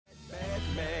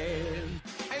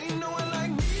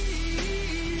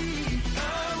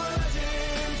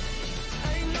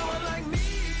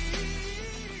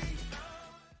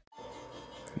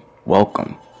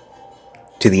Welcome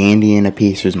to the Indiana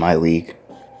Pacers My League.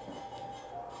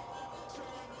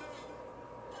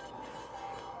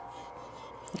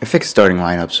 I fixed starting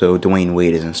lineup so Dwayne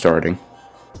Wade isn't starting.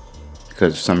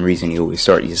 Because for some reason he always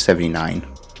starts, he's 79.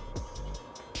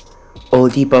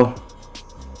 Oladipo,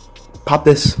 pop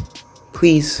this,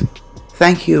 please.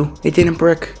 Thank you, it didn't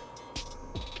brick.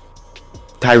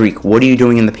 Tyreek, what are you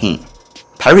doing in the paint?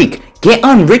 Tyreek, get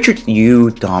on Richard, you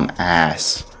dumb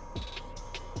ass.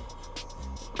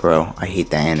 Bro, I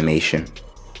hate that animation.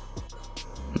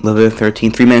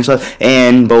 11-13, 3 minutes left,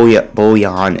 and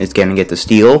Bojan is gonna get the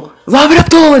steal. Lob it up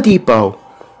to Oladipo.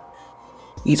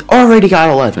 He's already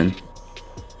got 11.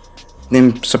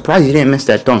 I'm surprised he didn't miss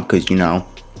that dunk, because, you know,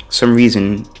 some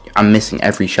reason I'm missing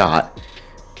every shot.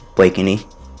 Blakeney,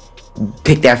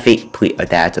 take that fake, please.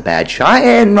 That's a bad shot,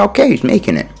 and okay, he's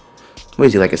making it. What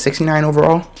is he, like a 69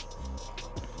 overall?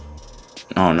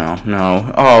 Oh no,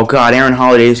 no. Oh god, Aaron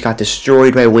Holiday just got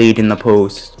destroyed by Wade in the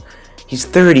post. He's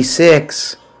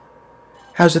 36.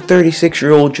 How's a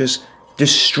 36-year-old just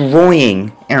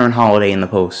destroying Aaron Holiday in the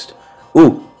post?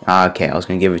 Ooh, okay, I was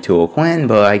going to give it to O'Quinn,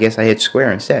 but I guess I hit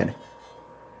square instead.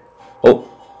 Oh,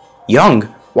 Young,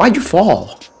 why'd you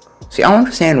fall? See, I don't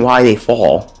understand why they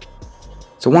fall.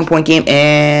 It's a 1-point game,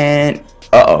 and...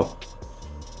 uh-oh.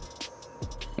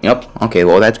 Yep, okay,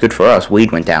 well, that's good for us.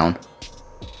 Wade went down.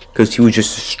 Because he was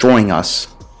just destroying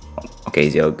us. Okay,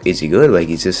 is he good? Like,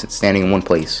 he's just standing in one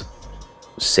place.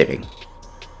 Sitting.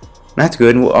 That's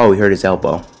good. Oh, he hurt his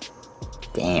elbow.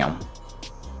 Damn.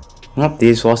 Well,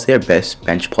 they just lost their best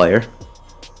bench player.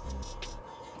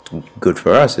 Good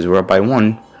for us, as we're up by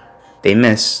 1. They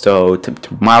missed, so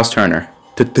to Miles Turner.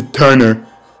 Turner.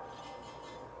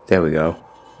 There we go.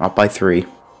 Up by 3.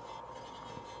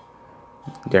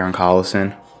 Darren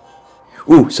Collison.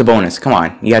 Ooh, Sabonis, come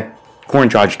on. You got Caron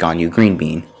on you, green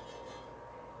bean.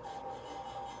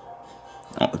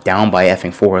 Oh, down by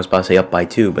effing 4. I was about to say up by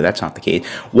 2, but that's not the case.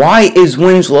 Why is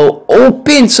Winslow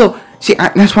open? So, see,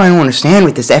 that's what I don't understand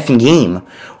with this effing game.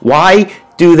 Why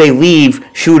do they leave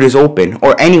shooters open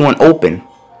or anyone open?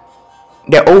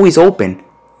 They're always open.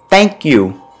 Thank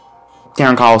you,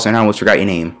 Darren Collison. I almost forgot your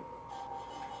name.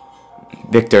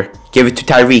 Victor, give it to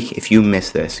Tyreek if you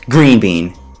miss this. Green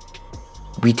bean.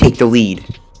 We take the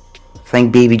lead.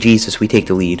 Thank baby Jesus, we take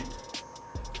the lead.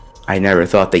 I never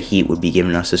thought the Heat would be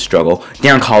giving us a struggle.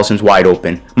 Darren Collison's wide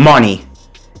open. Money.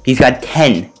 He's got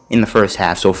 10 in the first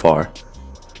half so far.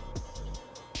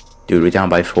 Dude, we're down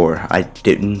by 4.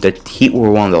 The Heat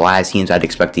were one of the last teams I'd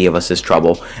expect to give us this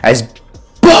trouble. As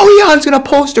Bojan's gonna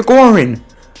post to Goran.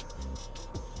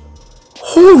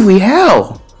 Holy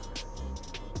hell.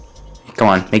 Come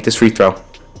on, make this free throw.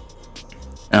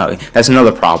 Oh, that's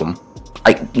another problem.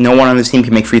 No one on this team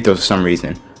can make free throws for some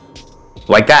reason.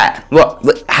 Like that. Look,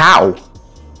 how?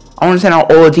 I don't understand how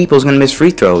Oladipo's going to miss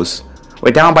free throws.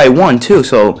 We're down by 1, too,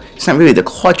 so it's not really the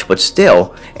clutch, but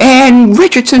still. And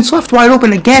Richardson's left wide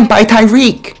open again by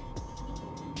Tyreek.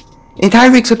 And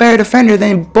Tyreek's a better defender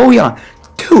than Bojan.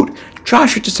 Dude,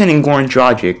 Josh Richardson and Goran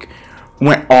Dragic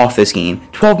went off this game.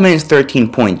 12 minutes,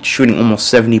 13 points, shooting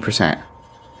almost 70%.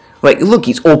 Like, look,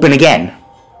 he's open again.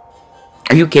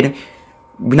 Are you kidding?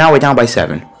 Now we're down by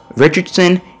 7.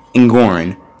 Richardson and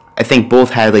Goran, I think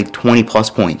both had like 20 plus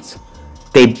points.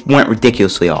 They went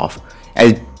ridiculously off.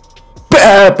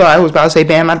 But I was about to say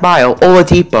Bam Adebayo.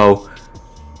 Oladipo,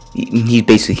 he's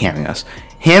basically carrying us.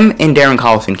 Him and Darren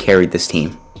Collison carried this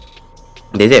team.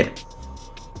 They did.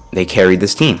 They carried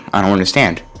this team. I don't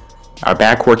understand. Our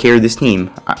backcourt carried this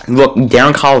team. Look,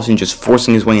 Darren Collison just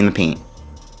forcing his way in the paint.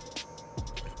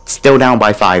 Still down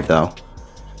by 5 though.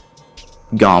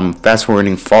 Fast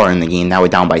forwarding far in the game, now we're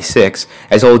down by 6.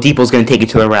 As Oladipo's going to take it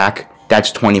to the rack. That's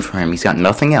 20 for him. He's got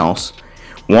nothing else.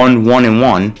 1, 1, and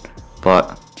 1.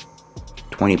 But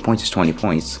 20 points is 20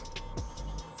 points.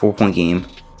 4-point game.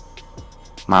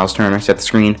 Miles Turner set the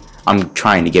screen. I'm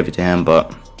trying to give it to him,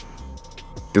 but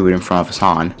threw it in front of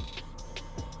Hassan.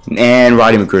 And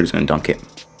Roddy McGruder's going to dunk it.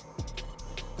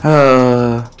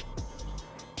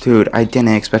 Dude, I didn't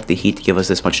expect the Heat to give us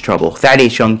this much trouble.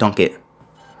 Thaddeus Young, dunk it.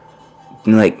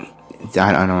 Like,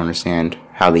 I don't understand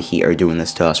how the Heat are doing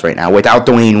this to us right now without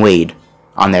Dwayne Wade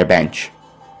on their bench.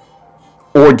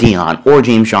 Or Dion, or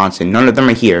James Johnson. None of them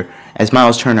are here, as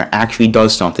Miles Turner actually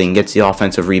does something and gets the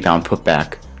offensive rebound put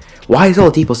back. Why is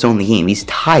Oladipo still in the game? He's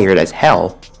tired as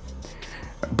hell.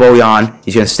 Bojan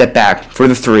is going to step back for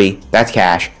the 3. That's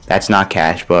cash. That's not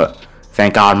cash, but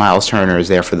thank God Miles Turner is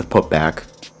there for the putback.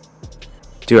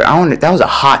 Dude, that was a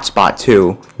hot spot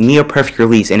too. Near perfect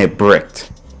release, and it bricked.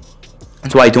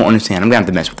 That's why I don't understand. I'm going to have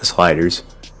to mess with the sliders.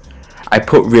 I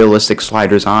put realistic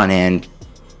sliders on, and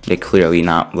they're clearly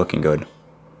not looking good.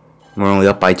 We're only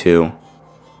up by 2.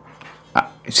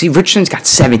 See, Richardson's got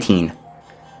 17.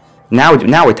 Now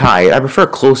we're tied. I prefer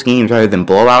close games rather than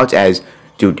blowouts. As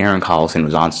dude, Darren Collison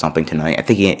was on something tonight. I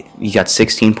think he got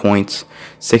 16 points,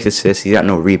 6 assists. He got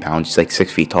no rebounds. He's like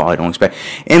 6 feet tall. I don't expect.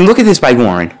 And look at this by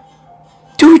Warren.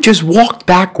 Dude just walked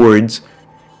backwards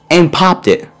and popped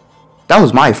it. That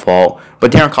was my fault.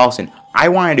 But Darren Collison, I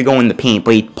wanted to go in the paint,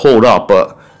 but he pulled up.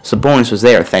 But Sabonis was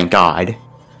there. Thank God.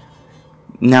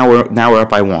 Now we're up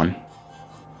by 1.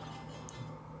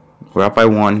 We're up by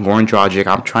 1. Goran Dragic,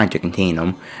 I'm trying to contain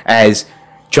him. As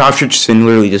Josh Richardson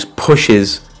literally just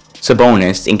pushes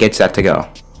Sabonis and gets that to go.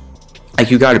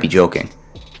 Like, you gotta be joking.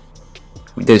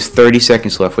 There's 30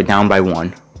 seconds left. We're down by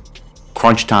 1.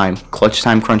 Crunch time. Clutch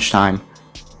time, crunch time.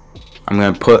 I'm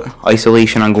gonna put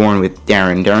isolation on Goran with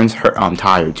Darren. Darren's hurt. I'm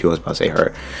tired too. I was about to say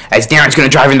hurt. As Darren's gonna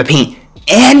drive in the paint.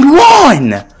 And 1!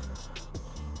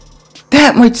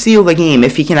 That might seal the game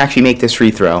if he can actually make this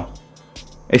free throw.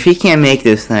 If he can't make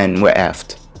this, then we're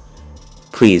effed.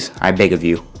 Please, I beg of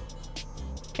you.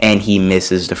 And he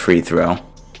misses the free throw.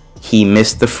 He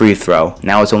missed the free throw.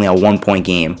 Now it's only a 1-point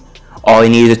game. All he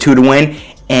needed is a 2 to win,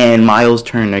 and Miles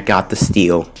Turner got the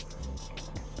steal.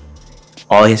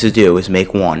 All he has to do is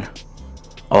make 1.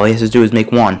 All he has to do is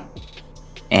make 1.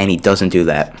 And he doesn't do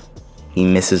that. He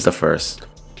misses the first.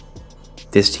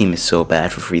 This team is so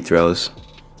bad for free throws.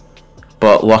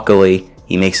 But luckily,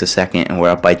 he makes the second, and we're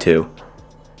up by 2.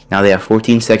 Now they have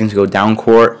 14 seconds to go down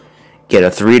court, get a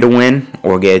 3 to win,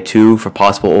 or get a 2 for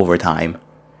possible overtime.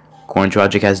 Goran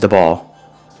Dragic has the ball.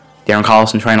 Darren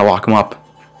Collison trying to lock him up.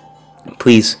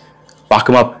 Please, lock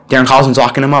him up. Darren Collison's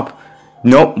locking him up.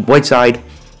 Nope, white side.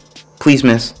 Please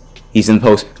miss. He's in the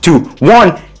post. 2,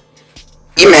 1.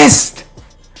 He missed!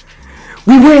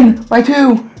 We win by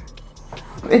 2.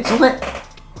 It's lit.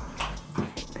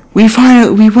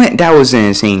 We went. That was an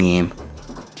insane game.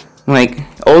 Like,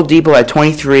 Oladipo had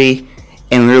 23,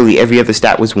 and literally every other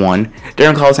stat was 1.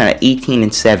 Darren Collison had 18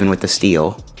 and 7 with the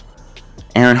steal.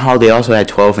 Aaron Holiday also had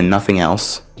 12 and nothing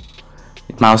else.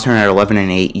 Miles Turner had 11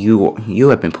 and 8. You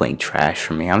have been playing trash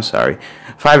for me. I'm sorry.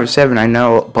 5 or 7, I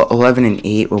know, but 11 and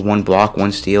 8 with 1 block,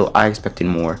 1 steal. I expected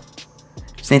more.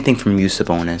 Same thing from you,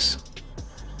 Sabonis.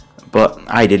 But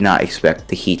I did not expect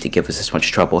the Heat to give us this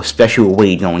much trouble, especially with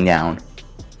Wade going down.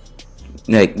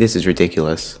 Like, this is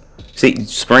ridiculous. See,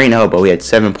 sprained elbow, he had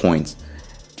 7 points.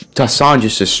 Tassan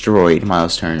just destroyed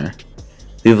Miles Turner.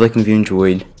 Leave a like if you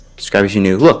enjoyed. Subscribe if you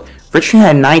new. Look, Richardson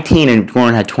had 19 and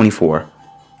Goran had 24.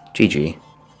 GG.